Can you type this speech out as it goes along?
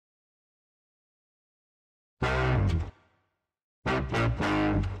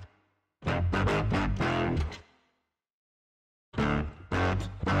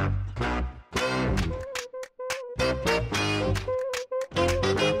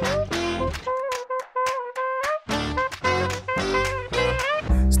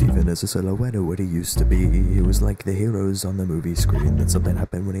Stephen is a silhouette of what he used to be. He was like the heroes on the movie screen. Then something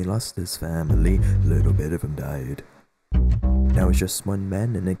happened when he lost his family. A little bit of him died. Now he's just one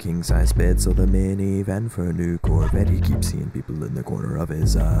man in a king-size bed. So the minivan for a new Corvette. He keeps seeing people in the corner of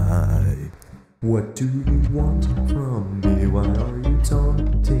his eye. What do you want from me? Why are you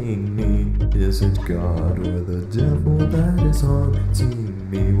taunting me? Is it God or the devil that is haunting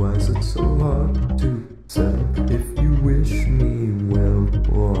me? Why is it so hard to tell if you wish me well,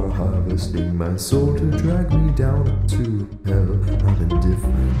 or harvesting my soul to drag me down to hell? I'm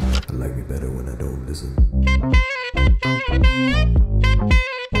indifferent. I like me better when I don't listen.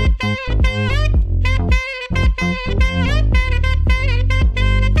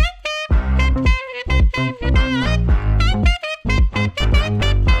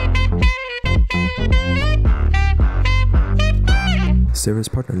 Sarah's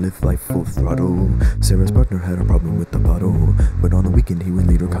partner lived life full throttle. Sarah's partner had a problem with the bottle, but on the weekend he would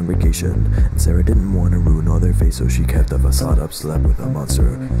lead her congregation, and Sarah didn't want to ruin all their face, so she kept the facade up, slept with a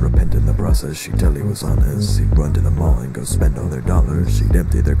monster, repent in the process. She'd tell he was honest. He'd run to the mall and go spend all their dollars. She'd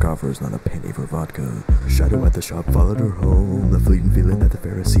empty their coffers, not a penny for vodka. Shadow at the shop followed her home, the fleeting feeling that the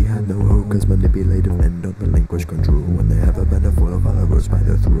Pharisee had no hope, cause manipulative men don't relinquish control when they have a band of loyal followers by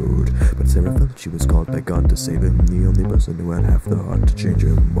their throat. But Sarah felt she was called by God to save him, the only person who had half the heart to change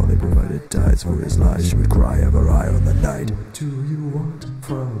him. While they provided tithes for his lies, she would cry of her eye on the night. What do you want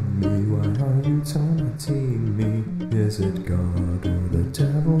from me? Why are you taunting me? Is it God or the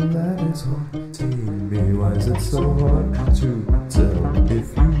devil that is haunting me? Why is it so hard to tell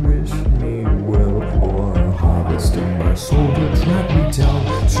if you wish me well, or harvesting my soul to drag me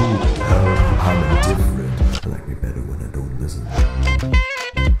down to hell? I'm indifferent. I like me better when I don't listen.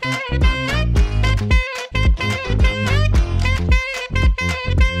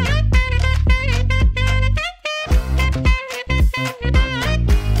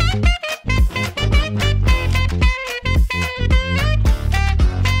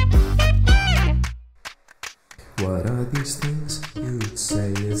 What are these things you'd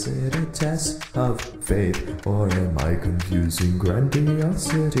say? Is it a test of faith, or am I confusing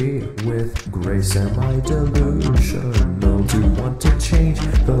grandiosity with grace? Am I delusional to want to change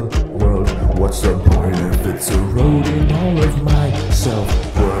the world? What's the point if it's eroding all of my self